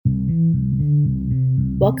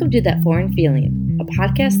Welcome to That Foreign Feeling, a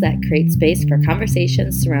podcast that creates space for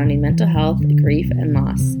conversations surrounding mental health, grief, and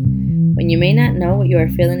loss. When you may not know what you are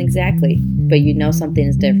feeling exactly, but you know something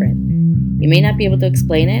is different. You may not be able to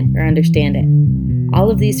explain it or understand it.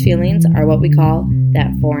 All of these feelings are what we call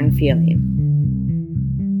that foreign feeling.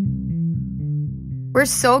 We're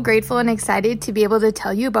so grateful and excited to be able to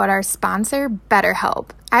tell you about our sponsor,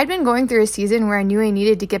 BetterHelp. I'd been going through a season where I knew I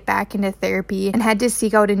needed to get back into therapy and had to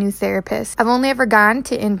seek out a new therapist. I've only ever gone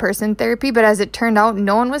to in-person therapy, but as it turned out,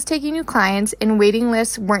 no one was taking new clients and waiting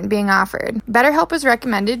lists weren't being offered. BetterHelp was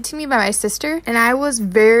recommended to me by my sister, and I was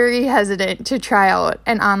very hesitant to try out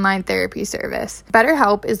an online therapy service.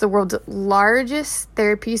 BetterHelp is the world's largest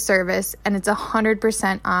therapy service, and it's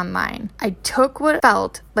 100% online. I took what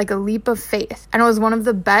felt like a leap of faith, and it was one of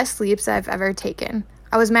the best leaps I've ever taken.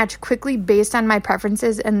 I was matched quickly based on my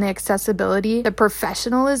preferences, and the accessibility, the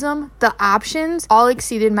professionalism, the options all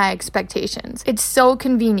exceeded my expectations. It's so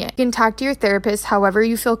convenient. You can talk to your therapist however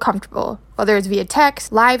you feel comfortable, whether it's via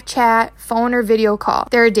text, live chat, phone, or video call.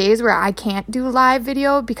 There are days where I can't do live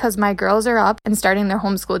video because my girls are up and starting their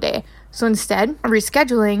homeschool day. So instead of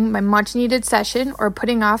rescheduling my much needed session or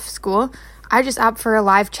putting off school, I just opt for a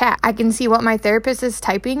live chat. I can see what my therapist is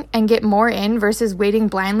typing and get more in versus waiting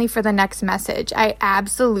blindly for the next message. I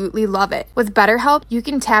absolutely love it. With BetterHelp, you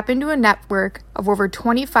can tap into a network of over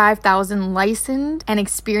 25,000 licensed and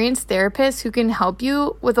experienced therapists who can help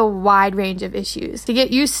you with a wide range of issues. To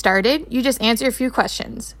get you started, you just answer a few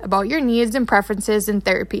questions about your needs and preferences in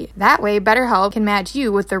therapy. That way, BetterHelp can match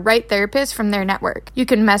you with the right therapist from their network. You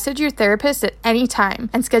can message your therapist at any time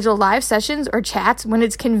and schedule live sessions or chats when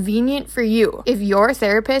it's convenient for you. If your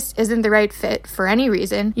therapist isn't the right fit for any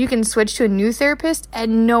reason, you can switch to a new therapist at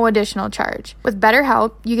no additional charge. With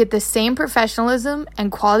BetterHelp, you get the same professionalism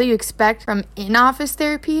and quality you expect from in-office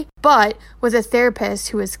therapy, but with a therapist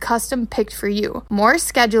who is custom picked for you. More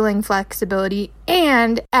scheduling flexibility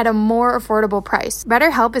and at a more affordable price.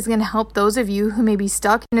 BetterHelp is going to help those of you who may be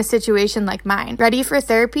stuck in a situation like mine. Ready for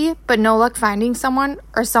therapy, but no luck finding someone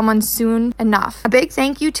or someone soon enough. A big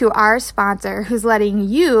thank you to our sponsor who's letting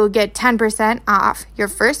you get 10% off your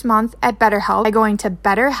first month at BetterHelp by going to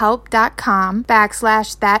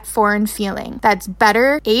betterhelp.com/thatforeignfeeling. That's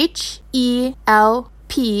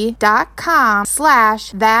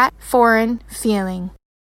betterhelp.com/thatforeignfeeling.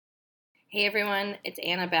 Hey everyone, it's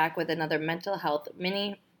Anna back with another mental health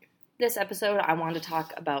mini. This episode, I want to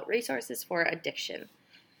talk about resources for addiction.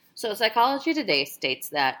 So Psychology Today states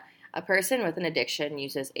that a person with an addiction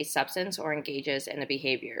uses a substance or engages in a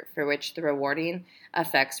behavior for which the rewarding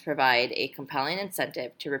effects provide a compelling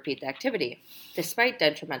incentive to repeat the activity, despite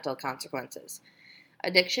detrimental consequences.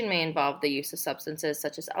 Addiction may involve the use of substances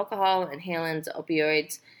such as alcohol, inhalants,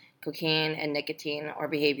 opioids, cocaine, and nicotine, or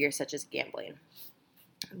behaviors such as gambling.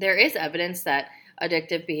 There is evidence that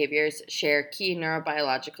addictive behaviors share key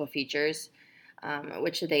neurobiological features,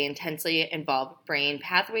 which they intensely involve brain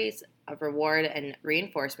pathways of reward and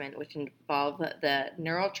reinforcement, which involve the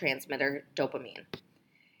neurotransmitter dopamine.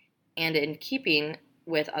 And in keeping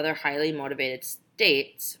with other highly motivated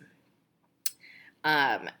states,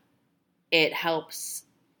 it helps,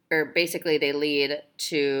 or basically they lead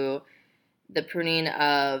to the pruning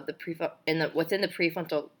of within the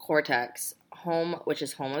prefrontal cortex, which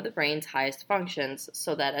is home of the brain's highest functions,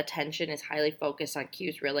 so that attention is highly focused on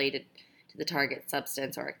cues related to the target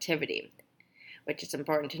substance or activity, which is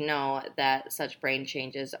important to know that such brain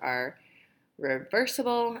changes are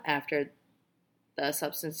reversible after the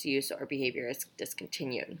substance use or behavior is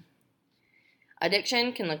discontinued.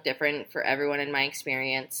 Addiction can look different for everyone in my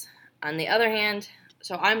experience. On the other hand,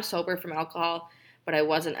 so I'm sober from alcohol, but I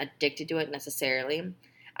wasn't addicted to it necessarily.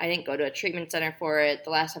 I didn't go to a treatment center for it. The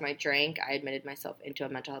last time I drank, I admitted myself into a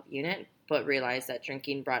mental health unit, but realized that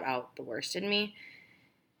drinking brought out the worst in me.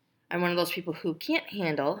 I'm one of those people who can't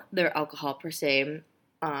handle their alcohol per se,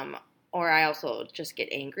 or I also just get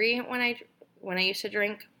angry when I used to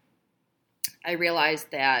drink. I realized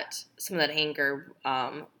that some of that anger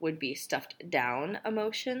would be stuffed down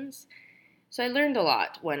emotions. So I learned a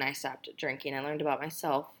lot when I stopped drinking. I learned about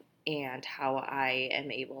myself and how I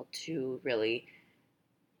am able to really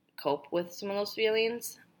cope with some of those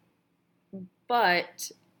feelings,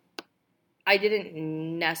 but I didn't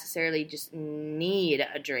necessarily just need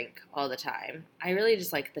a drink all the time. I really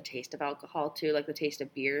just like the taste of alcohol too, like the taste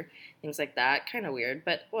of beer, things like that. Kind of weird,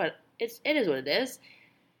 but it is what it is.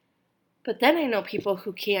 But then I know people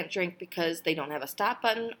who can't drink because they don't have a stop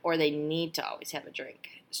button or they need to always have a drink.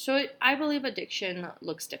 So I believe addiction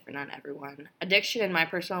looks different on everyone. Addiction in my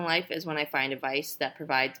personal life is when I find a vice that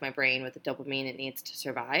provides my brain with the dopamine it needs to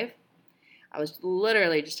survive. I was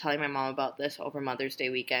literally just telling my mom about this over Mother's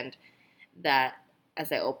Day weekend, that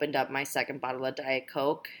as I opened up my second bottle of Diet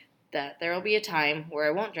Coke, that there will be a time where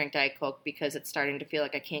I won't drink Diet Coke because it's starting to feel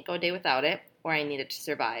like I can't go a day without it, or I need it to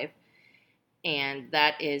survive. And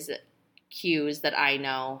that is cues that I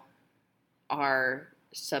know are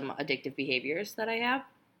some addictive behaviors that I have.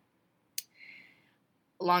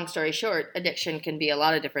 Long story short, addiction can be a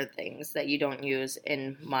lot of different things that you don't use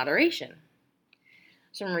in moderation.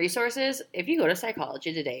 Some resources, if you go to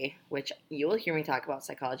Psychology Today, which you will hear me talk about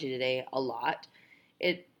Psychology Today a lot,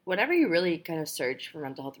 whenever you really kind of search for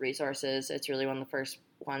mental health resources, it's really one of the first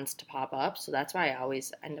ones to pop up, so that's why I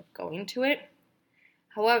always end up going to it.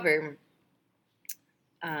 However,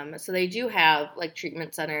 so they do have like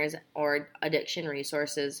treatment centers or addiction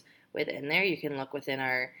resources within there. You can look within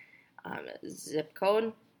our zip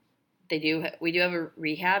code. We do have a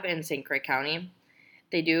rehab in St. Croix County.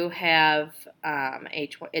 They do have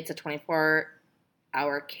it's a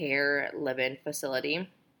 24-hour care live-in facility,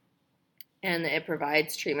 and it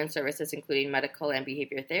provides treatment services including medical and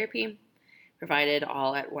behavior therapy, provided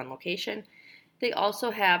all at one location. They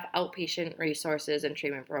also have outpatient resources and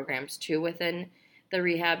treatment programs too within the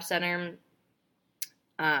rehab center.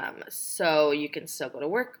 So you can still go to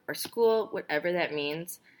work or school, whatever that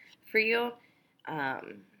means for you.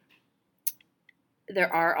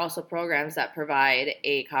 There are also programs that provide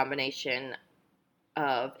a combination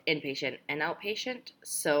of inpatient and outpatient.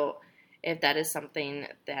 So if that is something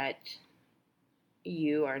that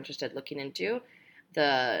you are interested in looking into,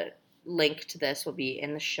 the link to this will be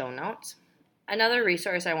in the show notes. Another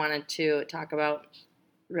resource I wanted to talk about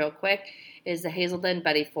real quick is the Hazelden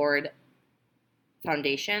Betty Ford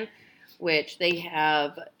Foundation, which they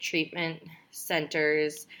have treatment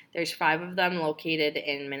centers. There's 5 of them located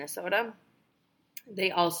in Minnesota.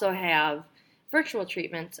 They also have virtual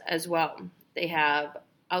treatments as well. They have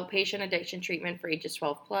outpatient addiction treatment for ages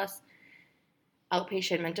 12 plus,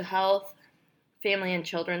 outpatient mental health, family and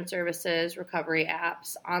children services, recovery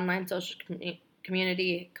apps, online social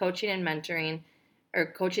community, coaching and monitoring,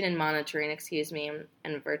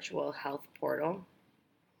 and a virtual health portal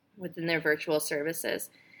within their virtual services.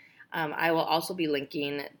 I will also be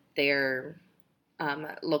linking their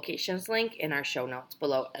locations link in our show notes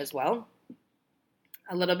below as well.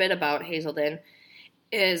 A little bit about Hazelden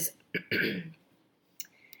is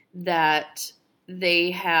that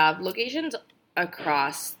they have locations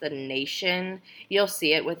across the nation. You'll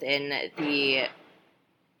see it within the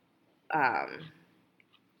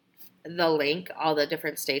link, all the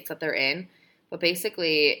different states that they're in. But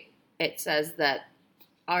basically, it says that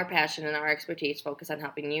our passion and our expertise focus on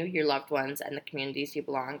helping you, your loved ones, and the communities you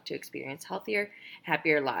belong to experience healthier,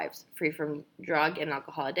 happier lives, free from drug and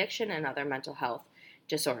alcohol addiction and other mental health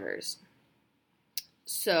disorders.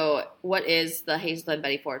 So, what is the Hazelden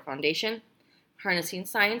Betty Ford Foundation? Harnessing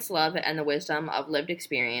science, love, and the wisdom of lived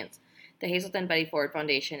experience, the Hazelden Betty Ford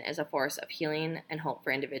Foundation is a force of healing and hope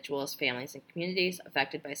for individuals, families, and communities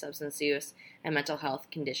affected by substance use and mental health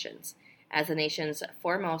conditions. As the nation's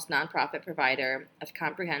foremost nonprofit provider of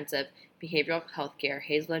comprehensive behavioral health care,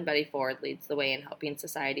 Hazelden Betty Ford leads the way in helping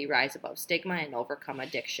society rise above stigma and overcome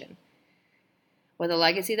addiction. With a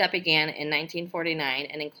legacy that began in 1949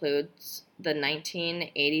 and includes the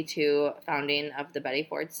 1982 founding of the Betty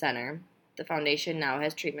Ford Center, the foundation now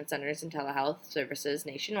has treatment centers and telehealth services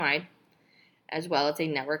nationwide, as well as a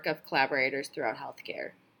network of collaborators throughout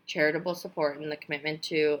healthcare. Charitable support and the commitment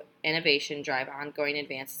to innovation drive ongoing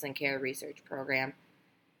advances in care research programs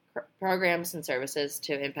and services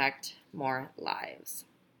to impact more lives.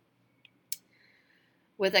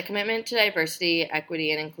 With a commitment to diversity,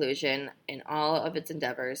 equity, and inclusion in all of its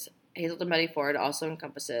endeavors, Hazelden Betty Ford also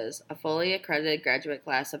encompasses a fully accredited graduate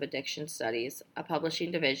class of addiction studies, a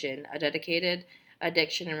publishing division, a dedicated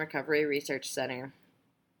addiction and recovery research center,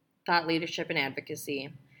 thought leadership and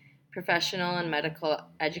advocacy, professional and medical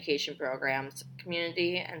education programs,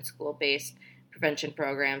 community and school-based prevention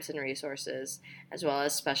programs and resources, as well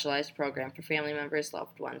as specialized program for family members,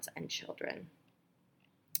 loved ones, and children.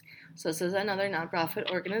 So this is another nonprofit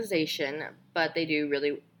organization, but they do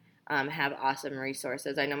really have awesome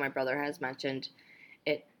resources. I know my brother has mentioned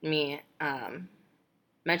them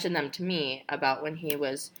to me about when he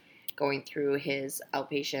was going through his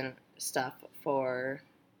outpatient stuff for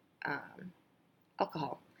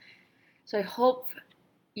alcohol. So I hope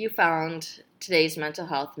you found today's mental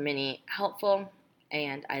health mini helpful,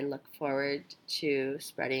 and I look forward to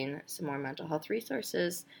spreading some more mental health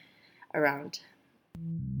resources around.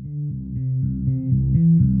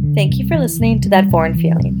 Thank you for listening to That Foreign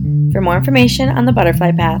Feeling. For more information on the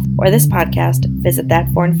Butterfly Path or this podcast, visit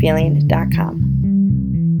thatforeignfeeling.com.